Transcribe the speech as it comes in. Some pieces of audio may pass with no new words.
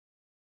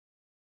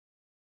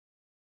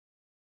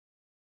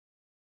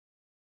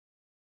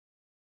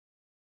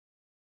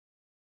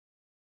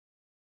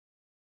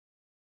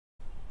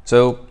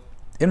So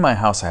in my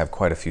house, I have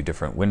quite a few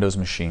different Windows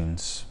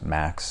machines,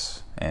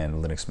 Macs, and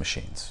Linux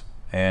machines.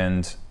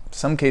 And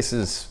some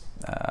cases,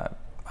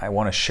 I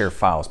want to share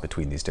files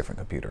between these different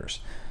computers.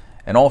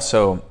 And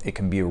also, it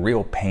can be a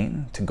real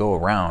pain to go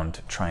around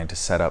trying to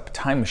set up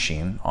Time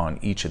Machine on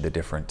each of the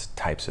different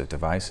types of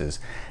devices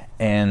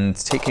and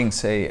taking,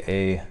 say,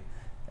 a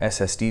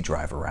SSD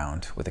drive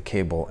around with a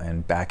cable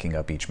and backing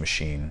up each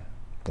machine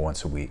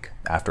once a week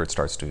after it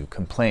starts to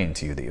complain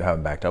to you that you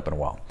haven't backed up in a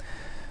while.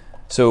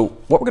 So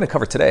what we're going to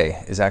cover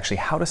today is actually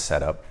how to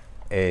set up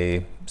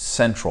a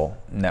central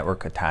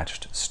network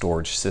attached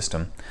storage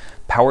system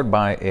powered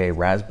by a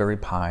Raspberry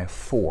Pi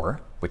 4,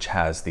 which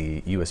has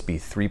the USB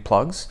 3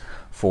 plugs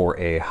for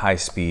a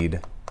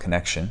high-speed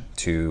connection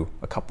to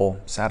a couple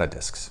SATA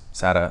disks,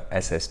 SATA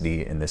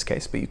SSD in this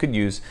case, but you could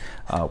use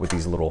with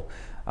these little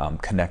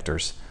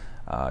connectors,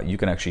 you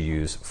can actually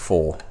use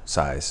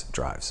full-size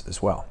drives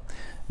as well.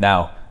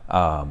 Now,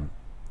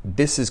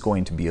 this is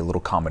going to be a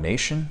little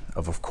combination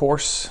of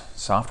course,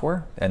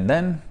 software, and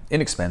then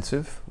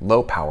inexpensive,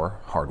 low-power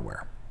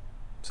hardware.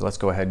 So let's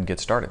go ahead and get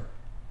started.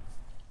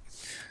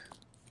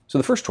 So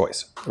the first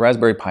choice, the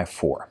Raspberry Pi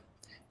 4.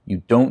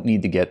 You don't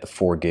need to get the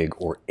 4 gig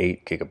or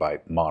 8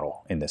 gigabyte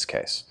model in this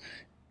case.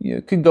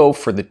 You could go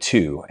for the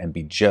 2 and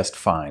be just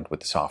fine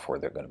with the software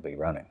they're going to be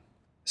running.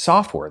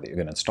 Software that you're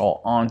going to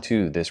install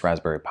onto this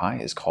Raspberry Pi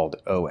is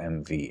called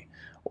OMV,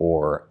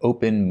 or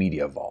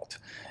OpenMediaVault.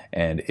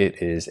 And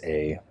it is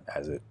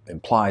as it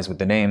implies with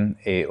the name,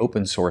 a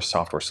open source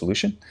software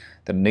solution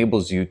that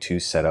enables you to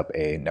set up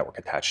a network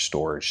attached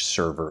storage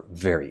server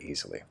very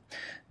easily.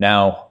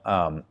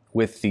 Now,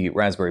 with the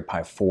Raspberry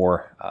Pi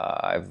 4,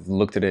 I've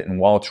looked at it, and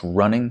while it's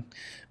running,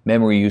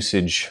 memory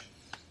usage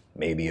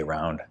maybe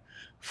around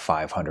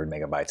 500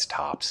 megabytes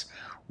tops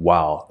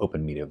while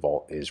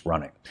OpenMediaVault is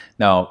running.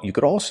 Now, you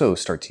could also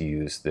start to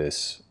use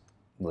this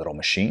little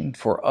machine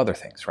for other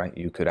things, right?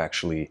 You could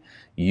actually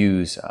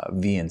use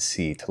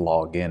VNC to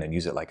log in and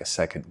use it like a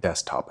second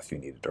desktop if you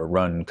needed, or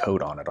run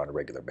code on it on a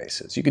regular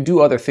basis. You could do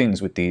other things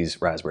with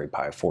these Raspberry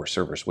Pi 4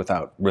 servers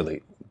without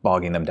really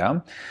bogging them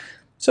down.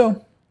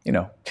 So,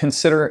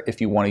 consider if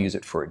you want to use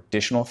it for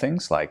additional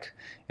things, like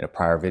in a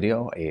prior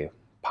video, a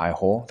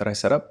Pi-hole that I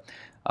set up.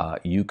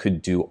 You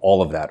could do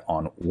all of that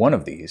on one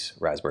of these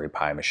Raspberry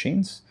Pi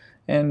machines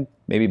and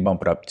maybe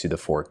bump it up to the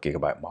 4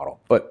 gigabyte model.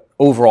 But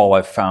overall,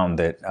 I've found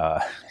that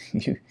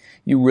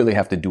you really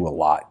have to do a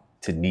lot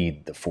to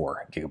need the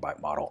 4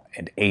 gigabyte model,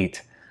 and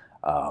 8,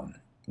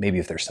 maybe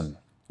if there's some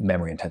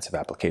memory intensive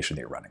application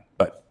that you're running.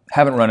 But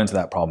haven't run into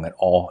that problem at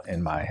all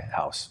in my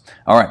house.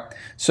 All right,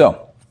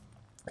 so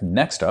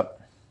next up,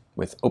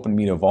 with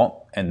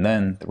OpenMediaVault and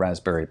then the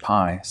Raspberry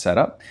Pi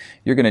setup,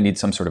 you're going to need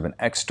some sort of an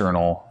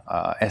external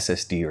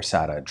SSD or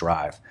SATA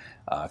drive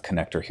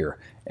connector here.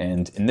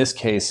 And in this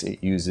case,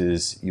 it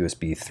uses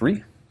USB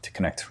 3 to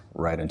connect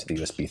right into the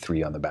USB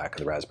 3 on the back of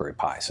the Raspberry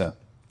Pi. So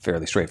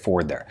fairly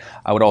straightforward there.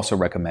 I would also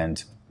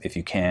recommend, if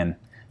you can,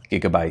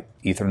 Gigabit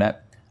Ethernet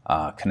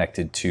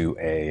connected to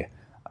a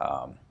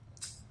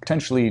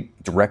potentially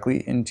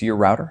directly into your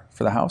router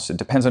for the house. It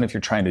depends on if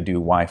you're trying to do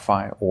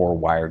Wi-Fi or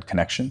wired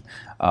connection.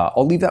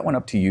 I'll leave that one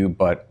up to you,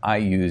 but I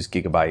use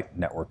Gigabit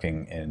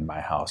networking in my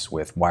house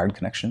with wired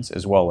connections,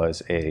 as well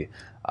as a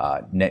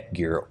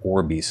Netgear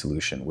Orbi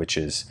solution, which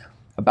is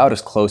about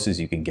as close as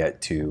you can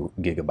get to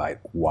Gigabit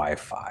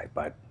Wi-Fi.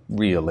 But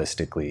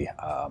realistically,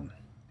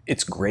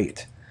 it's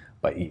great,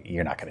 but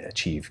you're not going to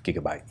achieve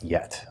Gigabit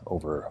yet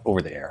over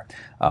the air.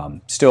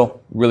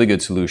 Still, really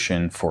good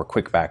solution for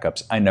quick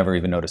backups. I never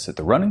even noticed that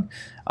they're running,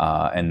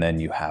 and then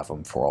you have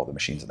them for all the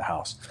machines in the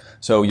house.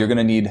 So you're going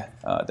to need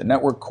the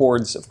network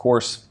cords, of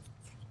course.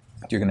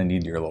 You're going to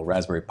need your little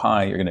Raspberry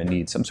Pi. You're going to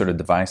need some sort of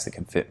device that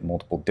can fit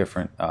multiple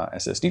different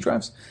SSD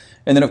drives.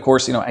 And then, of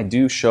course, I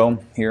do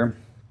show here,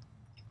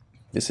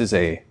 this is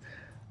a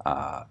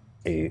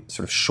sort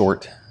of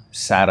short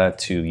SATA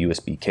to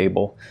USB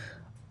cable.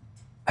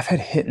 I've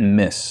had hit and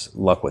miss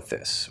luck with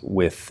this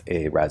with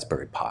a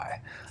Raspberry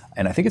Pi.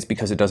 And I think it's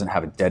because it doesn't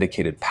have a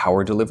dedicated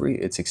power delivery.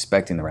 It's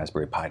expecting the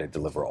Raspberry Pi to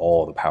deliver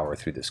all the power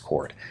through this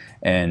cord.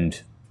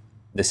 And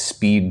the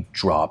speed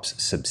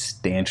drops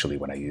substantially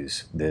when I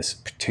use this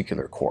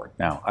particular cord.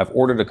 Now, I've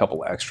ordered a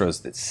couple extras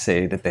that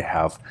say that they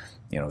have,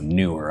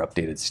 newer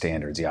updated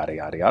standards, yada,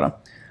 yada, yada.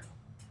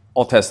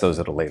 I'll test those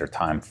at a later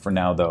time. For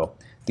now, though,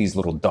 these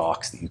little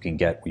docks that you can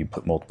get where you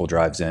put multiple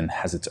drives in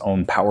has its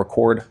own power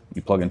cord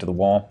you plug into the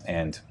wall,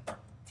 and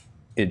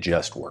it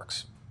just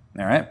works.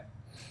 All right,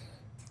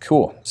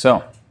 cool.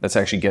 So let's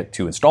actually get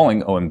to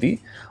installing OMV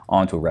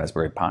onto a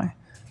Raspberry Pi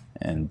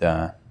and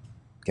get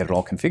it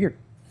all configured.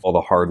 All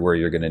the hardware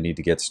you're going to need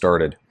to get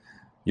started.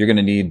 You're going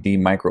to need the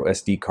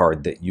MicroSD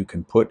card that you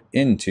can put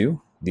into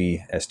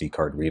the SD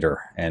card reader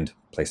and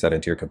place that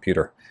into your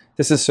computer.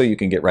 This is so you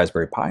can get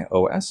Raspberry Pi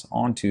OS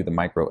onto the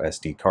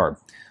MicroSD card.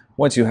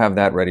 Once you have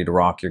that ready to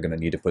rock, you're going to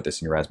need to put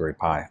this in your Raspberry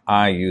Pi.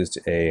 I used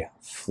a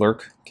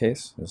Flirk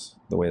case, is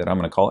the way that I'm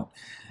going to call it.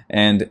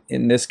 And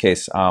in this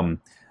case,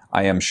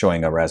 I am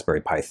showing a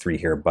Raspberry Pi 3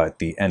 here, but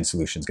the end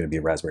solution is going to be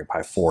a Raspberry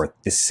Pi 4.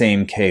 The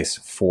same case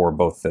for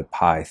both the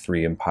Pi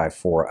 3 and Pi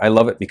 4. I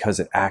love it because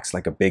it acts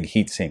like a big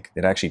heatsink.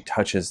 It actually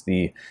touches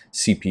the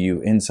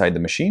CPU inside the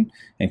machine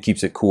and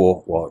keeps it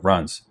cool while it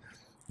runs.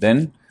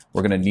 Then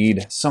we're going to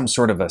need some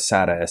sort of a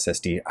SATA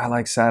SSD. I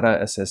like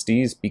SATA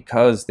SSDs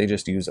because they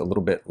just use a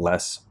little bit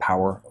less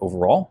power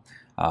overall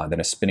than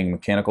a spinning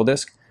mechanical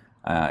disk.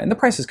 And the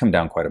prices come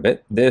down quite a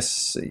bit.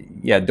 This,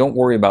 yeah, don't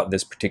worry about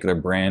this particular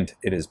brand.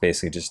 It is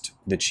basically just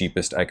the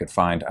cheapest I could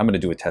find. I'm going to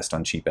do a test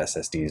on cheap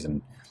SSDs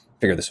and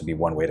figure this would be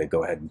one way to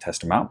go ahead and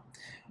test them out.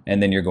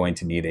 And then you're going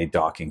to need a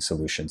docking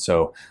solution.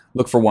 So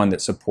look for one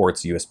that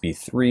supports USB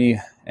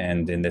 3,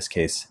 and in this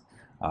case,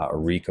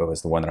 Ricoh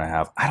is the one that I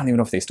have. I don't even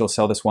know if they still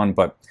sell this one,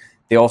 but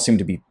they all seem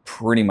to be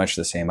pretty much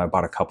the same. I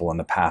bought a couple in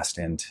the past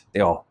and they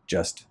all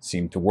just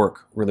seem to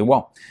work really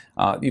well.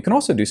 You can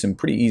also do some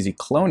pretty easy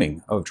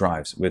cloning of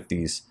drives with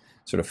these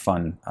sort of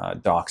fun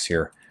docks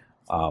here,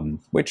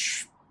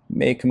 which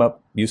may come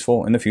up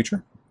useful in the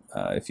future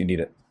if you need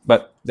it.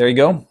 But there you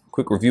go.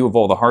 Quick review of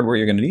all the hardware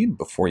you're going to need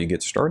before you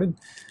get started.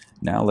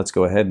 Now let's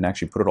go ahead and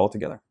actually put it all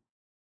together.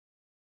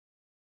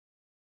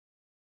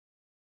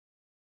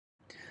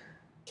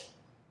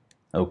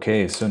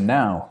 Okay, so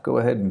now go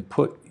ahead and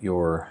put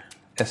your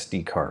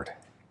SD card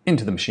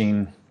into the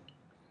machine.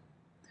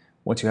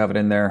 Once you have it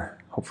in there,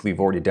 hopefully you've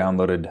already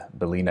downloaded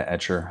Balena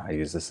Etcher. I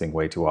use this thing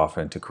way too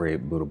often to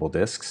create bootable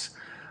disks.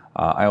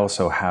 I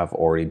also have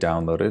already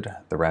downloaded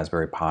the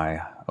Raspberry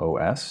Pi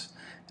OS,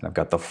 and I've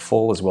got the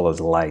full as well as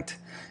light.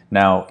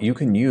 Now you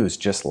can use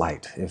just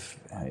light if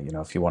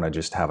if you want to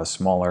just have a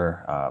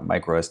smaller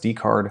microSD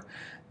card.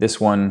 This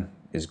one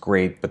is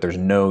great, but there's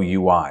no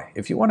UI.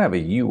 If you want to have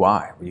a UI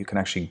where you can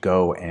actually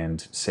go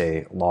and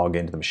say log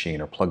into the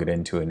machine or plug it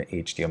into an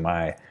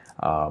HDMI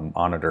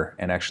monitor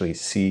and actually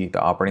see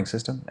the operating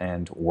system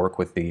and work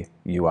with the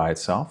UI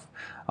itself,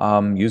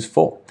 use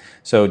full.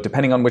 So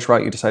depending on which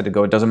route you decide to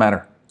go, it doesn't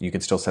matter. You can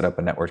still set up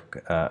a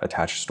network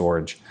attached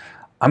storage.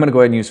 I'm going to go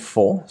ahead and use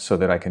full so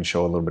that I can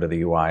show a little bit of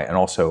the UI and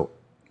also,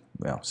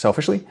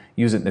 selfishly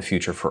use it in the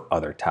future for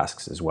other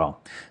tasks as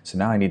well. So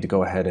now I need to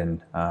go ahead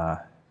and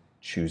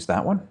choose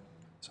that one.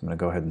 So I'm going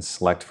to go ahead and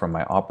select from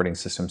my operating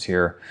systems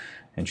here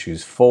and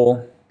choose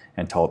full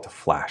and tell it to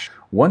flash.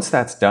 Once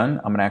that's done,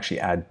 I'm going to actually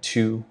add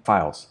 2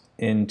 files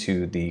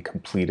into the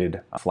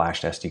completed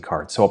flashed SD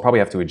card. So I'll probably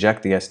have to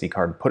eject the SD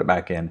card, put it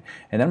back in,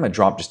 and then I'm going to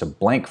drop just a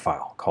blank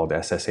file called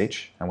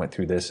SSH. I went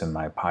through this in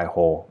my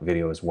Pi-hole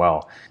video as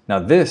well. Now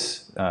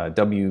this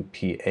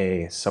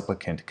WPA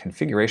supplicant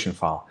configuration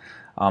file,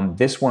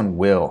 this one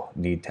will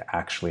need to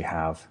actually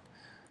have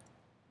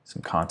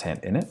some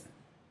content in it.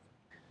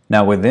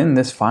 Now within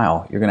this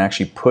file, you're going to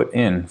actually put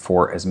in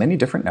for as many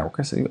different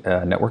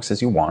networks as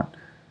you want.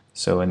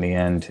 So in the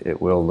end, it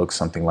will look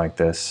something like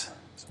this.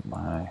 So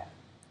my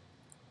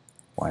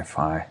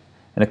Wi-Fi.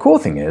 And the cool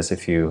thing is,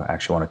 if you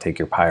actually want to take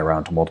your Pi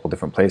around to multiple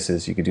different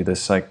places, you could do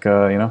this like,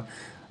 I've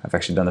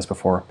actually done this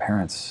before,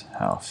 parents'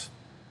 house.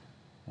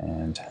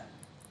 And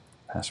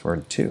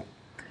password 2.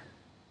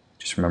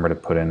 Just remember to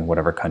put in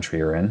whatever country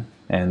you're in.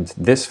 And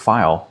this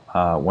file,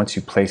 once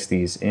you place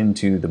these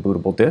into the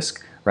bootable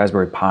disk,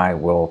 Raspberry Pi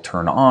will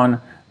turn on,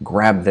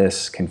 grab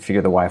this, configure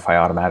the Wi-Fi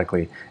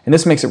automatically. And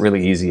this makes it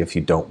really easy if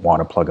you don't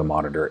want to plug a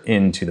monitor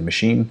into the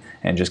machine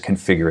and just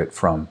configure it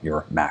from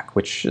your Mac,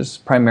 which is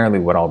primarily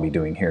what I'll be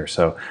doing here.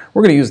 So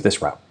we're going to use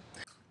this route.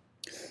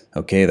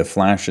 Okay, the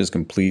flash is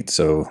complete.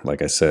 So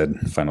like I said,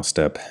 final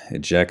step,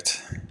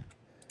 eject,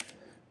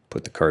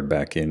 put the card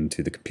back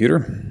into the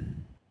computer.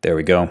 There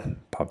we go,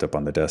 popped up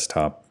on the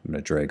desktop. I'm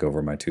going to drag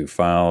over my 2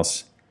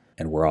 files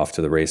and we're off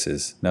to the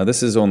races. Now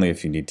this is only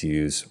if you need to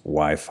use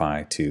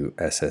Wi-Fi to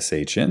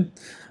SSH in,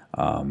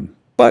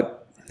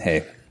 but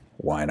hey,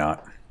 why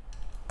not?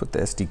 Put the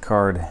SD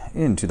card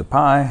into the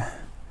Pi.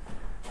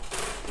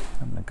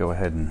 I'm going to go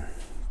ahead and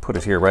put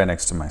it here right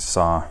next to my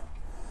saw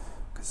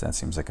because that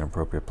seems like an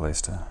appropriate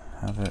place to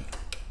have it.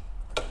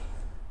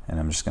 And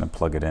I'm just going to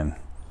plug it in.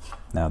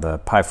 Now the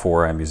Pi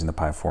 4, I'm using the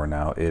Pi 4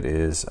 now, it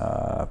is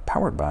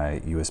powered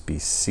by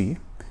USB-C,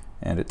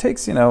 and it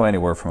takes,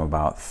 anywhere from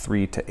about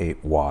 3 to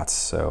 8 watts,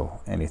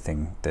 so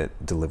anything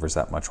that delivers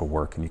that much will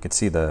work. And you can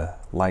see the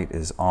light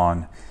is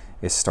on,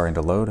 it's starting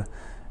to load,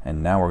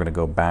 and now we're going to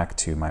go back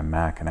to my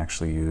Mac and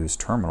actually use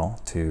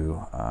Terminal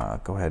to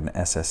go ahead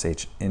and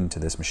SSH into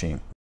this machine.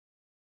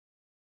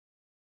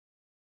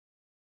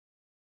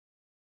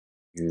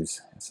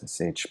 Use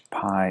SSH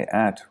Pi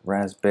at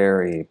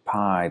Raspberry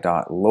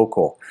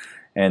Pi.local.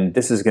 And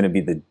this is going to be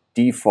the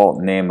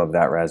default name of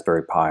that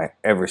Raspberry Pi.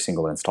 Every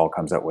single install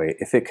comes that way.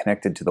 If it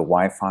connected to the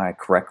Wi-Fi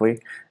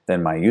correctly,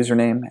 then my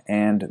username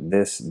and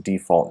this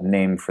default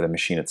name for the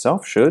machine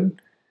itself should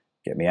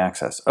get me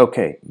access.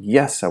 Okay,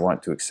 yes, I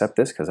want to accept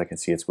this because I can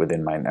see it's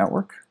within my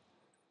network.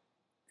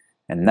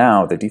 And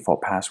now the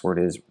default password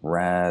is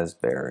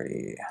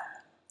Raspberry.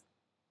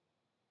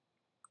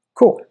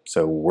 Cool,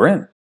 so we're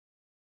in.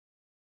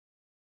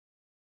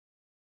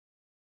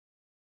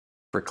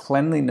 For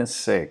cleanliness'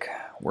 sake,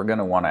 we're going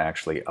to want to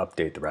actually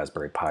update the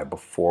Raspberry Pi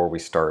before we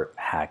start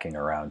hacking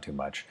around too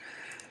much.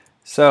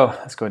 So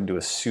let's go ahead and do a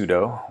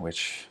sudo,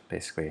 which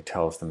basically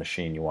tells the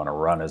machine you want to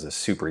run as a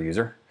super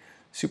user.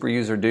 Super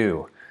user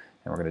do.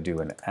 And we're going to do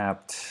an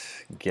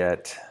apt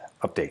get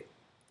update.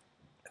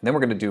 And then we're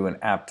going to do an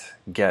apt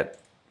get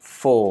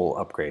full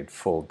upgrade,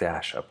 full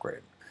dash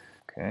upgrade.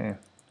 Okay,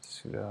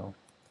 sudo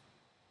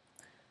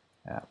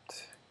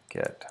apt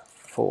get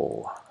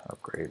full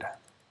upgrade.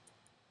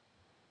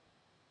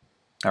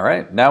 All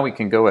right, now we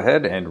can go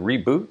ahead and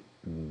reboot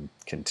and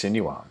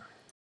continue on.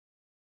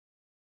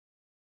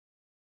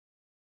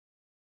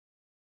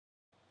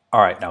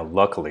 All right, now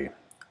luckily,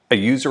 a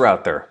user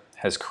out there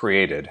has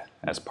created,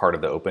 as part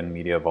of the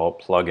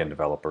OpenMediaVault plugin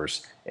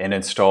developers, an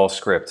install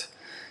script.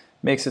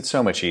 Makes it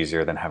so much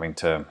easier than having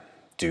to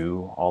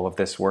do all of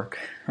this work.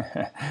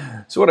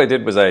 So what I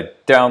did was I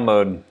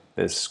download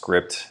this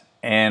script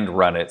and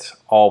run it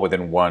all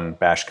within one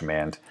bash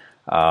command.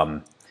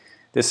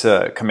 This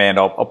command,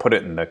 I'll put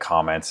it in the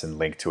comments and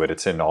link to it.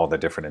 It's in all the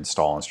different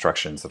install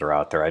instructions that are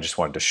out there. I just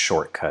wanted to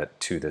shortcut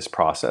to this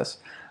process.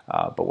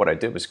 But what I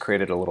did was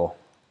created a little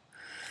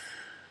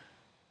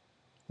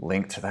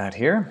link to that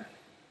here.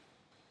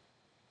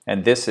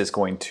 And this is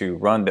going to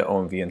run the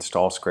OMV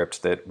install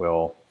script that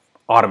will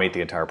automate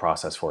the entire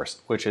process for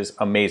us, which is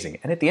amazing.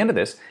 And at the end of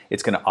this,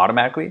 it's going to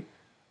automatically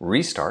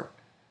restart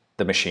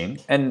the machine.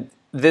 And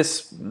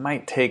this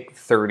might take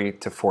 30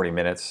 to 40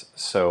 minutes.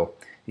 So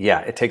yeah,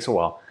 it takes a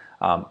while.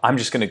 I'm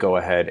just going to go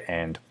ahead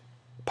and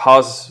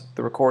pause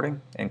the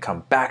recording and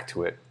come back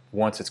to it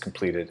once it's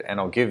completed, and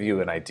I'll give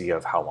you an idea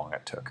of how long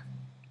it took.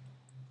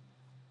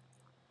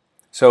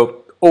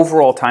 So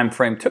overall time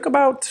frame took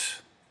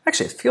about,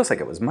 actually it feels like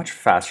it was much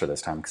faster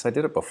this time because I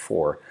did it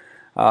before.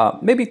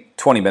 Maybe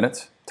 20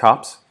 minutes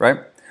tops, right?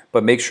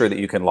 But make sure that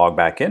you can log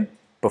back in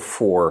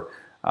before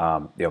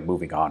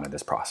moving on in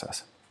this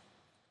process.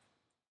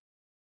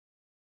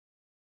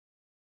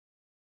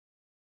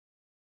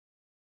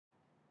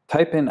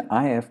 Type in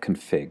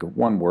ifconfig,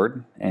 one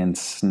word, and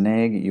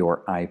snag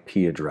your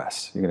IP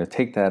address. You're going to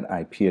take that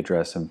IP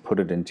address and put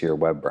it into your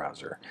web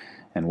browser.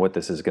 And what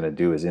this is going to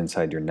do is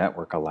inside your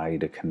network allow you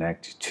to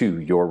connect to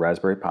your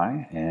Raspberry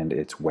Pi and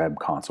its web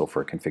console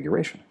for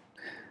configuration.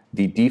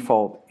 The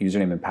default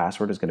username and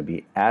password is going to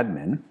be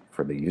admin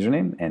for the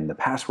username, and the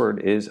password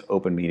is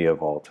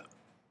OpenMediaVault,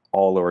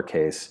 all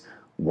lowercase,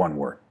 one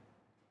word.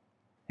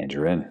 And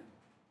you're in.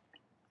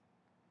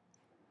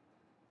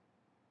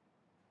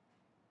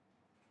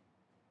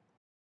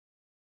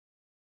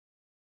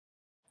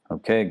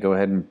 Okay, go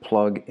ahead and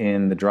plug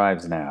in the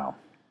drives now.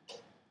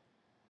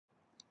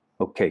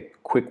 Okay,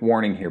 quick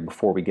warning here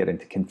before we get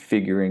into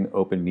configuring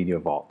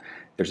OpenMediaVault.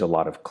 There's a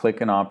lot of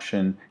click an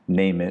option,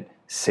 name it,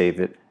 save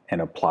it, and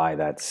apply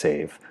that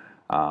save.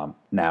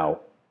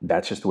 Now,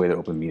 that's just the way that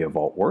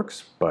OpenMediaVault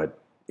works, but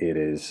it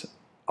is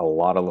a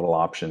lot of little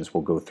options.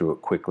 We'll go through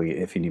it quickly.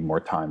 If you need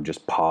more time,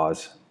 just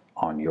pause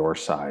on your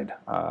side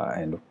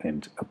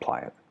and apply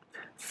it.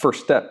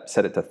 First step,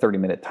 set it to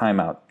 30-minute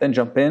timeout. Then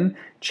jump in,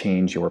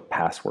 change your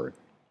password.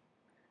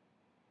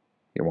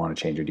 You'll want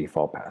to change your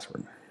default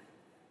password.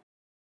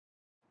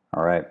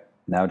 All right,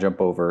 now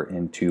jump over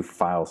into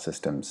File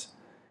Systems.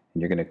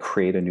 And you're going to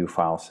create a new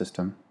file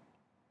system.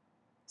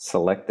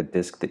 Select the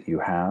disk that you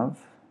have.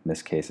 In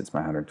this case, it's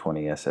my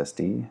 120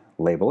 SSD.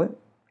 Label it.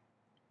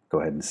 Go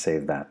ahead and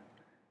save that.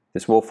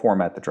 This will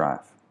format the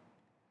drive.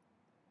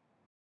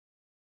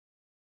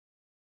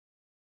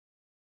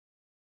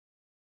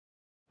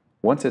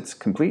 Once it's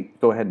complete,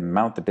 go ahead and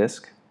mount the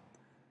disk.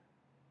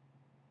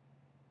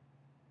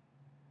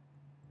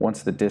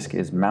 Once the disk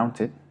is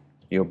mounted,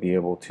 you'll be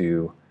able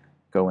to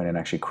go in and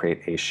actually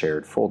create a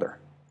shared folder.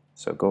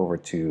 So go over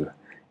to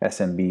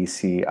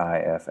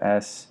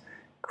SMBCIFS,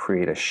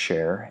 create a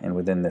share, and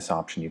within this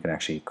option you can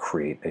actually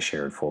create a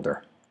shared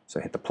folder.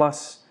 So hit the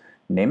plus,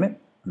 name it.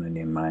 I'm going to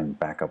name mine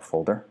backup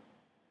folder.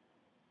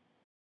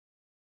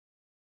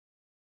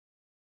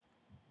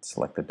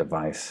 Select the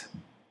device.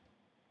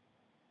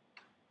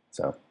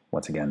 So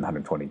once again,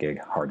 120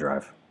 gig hard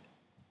drive.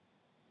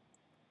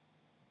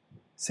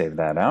 Save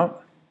that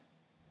out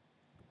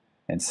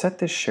and set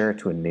this share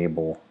to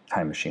enable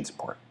Time Machine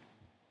support.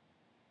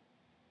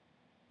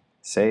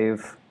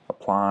 Save,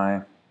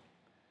 apply.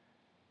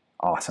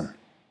 Awesome.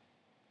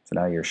 So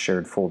now your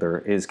shared folder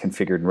is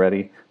configured and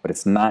ready, but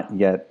it's not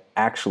yet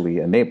actually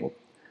enabled.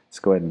 Let's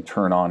go ahead and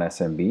turn on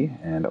SMB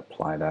and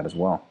apply that as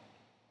well.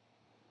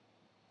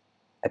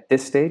 At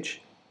this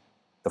stage,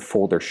 the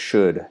folder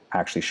should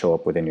actually show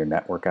up within your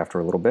network after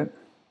a little bit.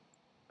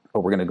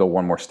 But we're going to go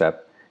one more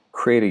step.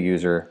 Create a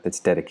user that's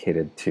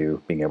dedicated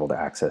to being able to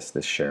access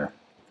this share.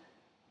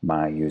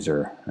 My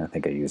user, I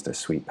think I used a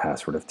sweet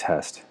password of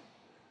test.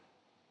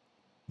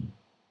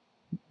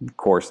 Of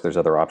course, there's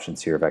other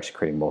options here of actually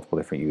creating multiple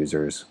different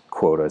users,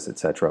 quotas,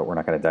 etc. We're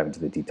not going to dive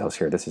into the details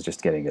here. This is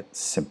just getting it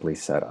simply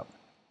set up.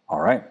 All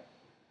right,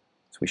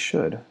 so we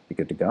should be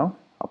good to go.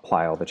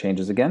 Apply all the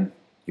changes again.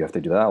 You have to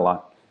do that a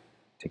lot.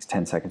 It takes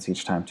 10 seconds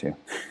each time too.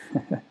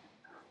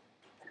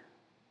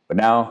 But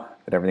now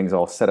that everything's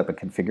all set up and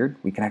configured,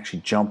 we can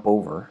actually jump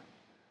over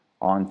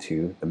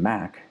onto the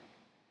Mac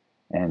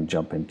and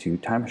jump into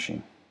Time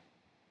Machine.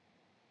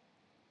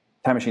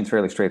 Time Machine's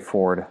fairly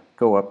straightforward.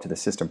 Go up to the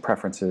system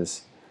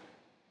preferences.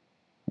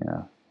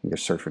 Either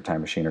search for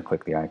Time Machine or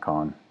click the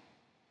icon.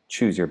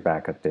 Choose your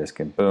backup disk,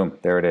 and boom,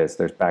 there it is.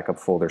 There's backup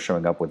folder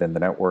showing up within the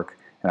network,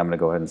 and I'm going to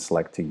go ahead and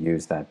select to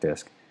use that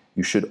disk.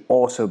 You should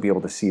also be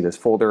able to see this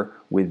folder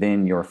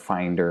within your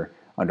Finder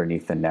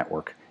underneath the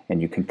network,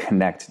 and you can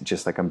connect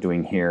just like I'm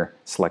doing here,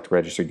 select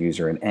registered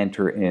user, and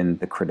enter in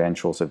the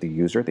credentials of the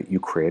user that you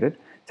created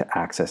to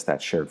access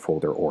that shared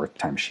folder or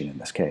Time Machine in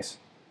this case.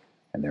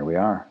 And there we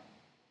are,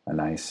 a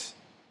nice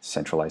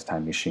centralized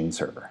Time Machine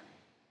server.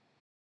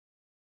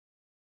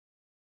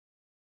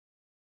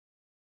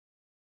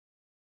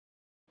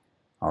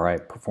 All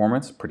right,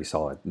 performance, pretty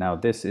solid. Now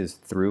this is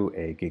through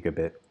a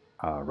gigabit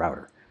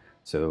router.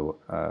 So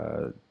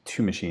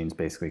 2 machines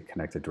basically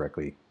connected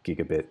directly,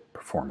 gigabit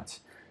performance.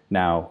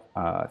 Now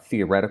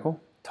theoretical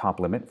top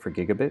limit for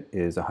gigabit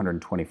is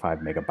 125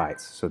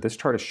 megabytes. So this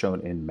chart is shown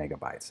in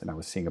megabytes, and I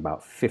was seeing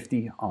about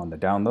 50 on the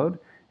download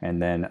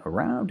and then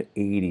around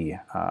 80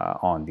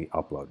 on the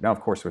upload. Now of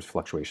course there's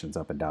fluctuations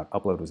up and down.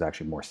 Upload was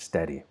actually more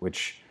steady,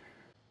 which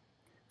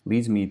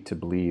leads me to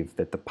believe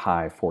that the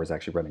Pi 4 is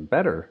actually running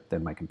better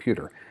than my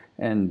computer.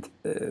 And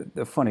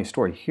the funny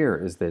story here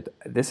is that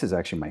this is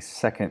actually my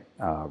second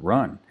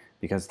run,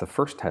 because the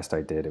first test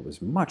I did, it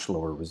was much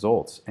lower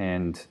results,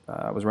 and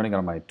I was running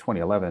on my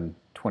 2011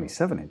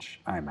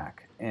 27-inch iMac,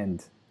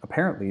 and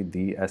apparently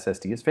the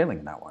SSD is failing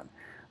in that one.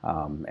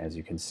 As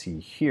you can see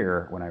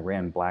here, when I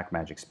ran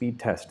Blackmagic speed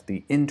test,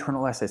 the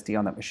internal SSD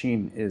on that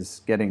machine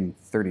is getting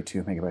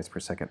 32 megabytes per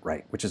second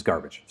right, which is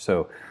garbage.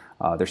 So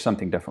there's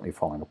something definitely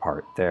falling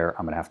apart there.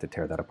 I'm going to have to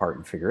tear that apart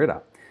and figure it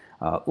out.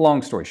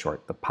 Long story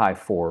short, the Pi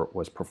 4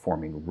 was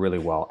performing really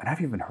well, and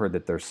I've even heard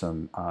that there's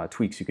some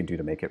tweaks you can do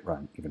to make it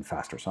run even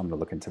faster, so I'm going to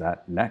look into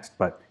that next,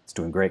 but it's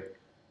doing great.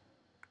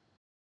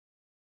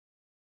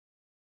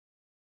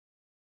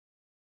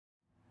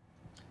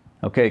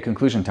 Okay,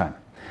 conclusion time.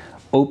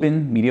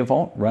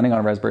 OpenMediaVault running on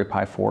a Raspberry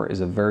Pi 4 is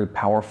a very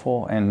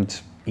powerful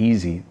and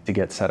easy to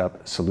get set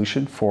up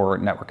solution for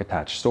network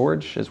attached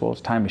storage as well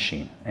as Time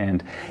Machine.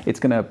 And it's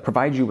going to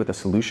provide you with a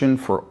solution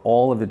for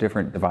all of the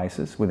different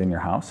devices within your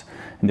house.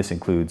 And this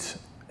includes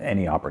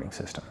any operating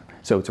system.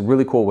 So it's a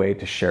really cool way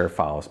to share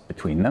files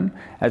between them,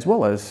 as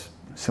well as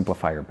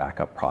simplify your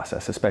backup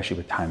process, especially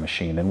with Time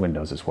Machine and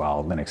Windows as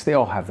well. Linux, they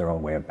all have their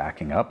own way of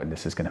backing up, and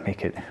this is going to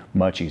make it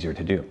much easier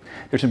to do.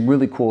 There's some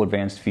really cool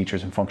advanced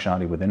features and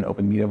functionality within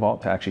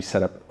OpenMediaVault to actually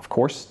set up, of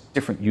course,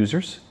 different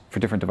users for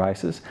different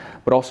devices,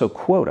 but also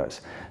quotas.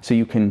 So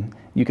you can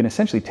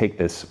essentially take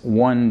this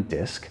one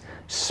disk,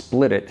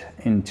 split it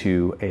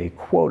into a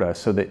quota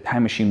so that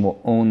Time Machine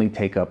will only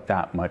take up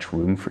that much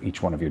room for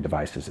each one of your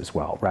devices as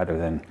well, rather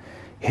than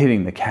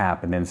hitting the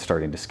cap and then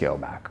starting to scale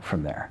back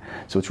from there.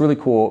 So it's really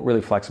cool,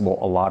 really flexible,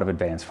 a lot of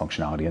advanced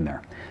functionality in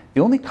there.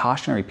 The only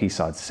cautionary piece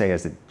I'd say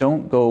is that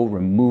don't go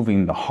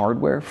removing the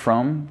hardware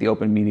from the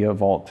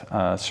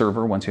OpenMediaVault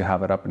server once you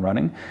have it up and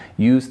running.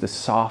 Use the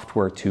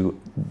software to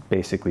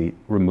basically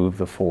remove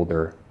the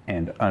folder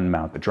and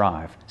unmount the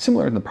drive,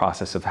 similar in the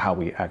process of how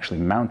we actually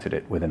mounted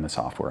it within the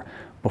software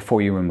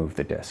before you remove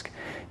the disk.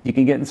 You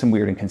can get in some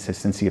weird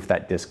inconsistency if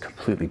that disk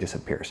completely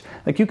disappears.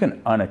 Like you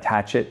can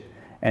unattach it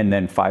and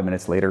then 5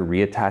 minutes later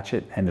reattach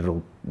it and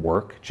it'll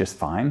work just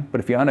fine.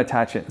 But if you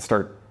unattach it and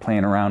start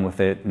playing around with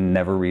it and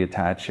never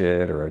reattach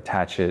it or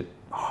attach it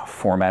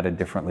formatted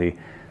differently,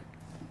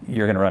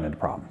 you're gonna run into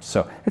problems.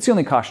 So it's the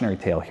only cautionary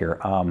tale here.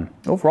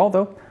 Overall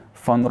though,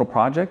 fun little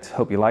project.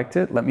 Hope you liked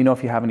it. Let me know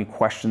if you have any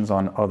questions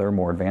on other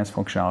more advanced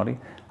functionality.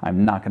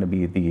 I'm not gonna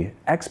be the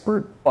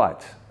expert,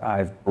 but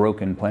I've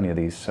broken plenty of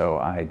these, so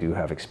I do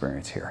have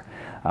experience here.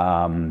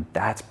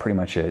 That's pretty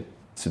much it.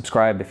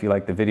 Subscribe if you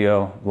liked the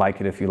video, like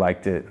it if you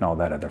liked it, and all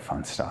that other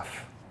fun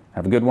stuff.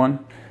 Have a good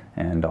one,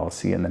 and I'll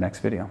see you in the next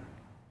video.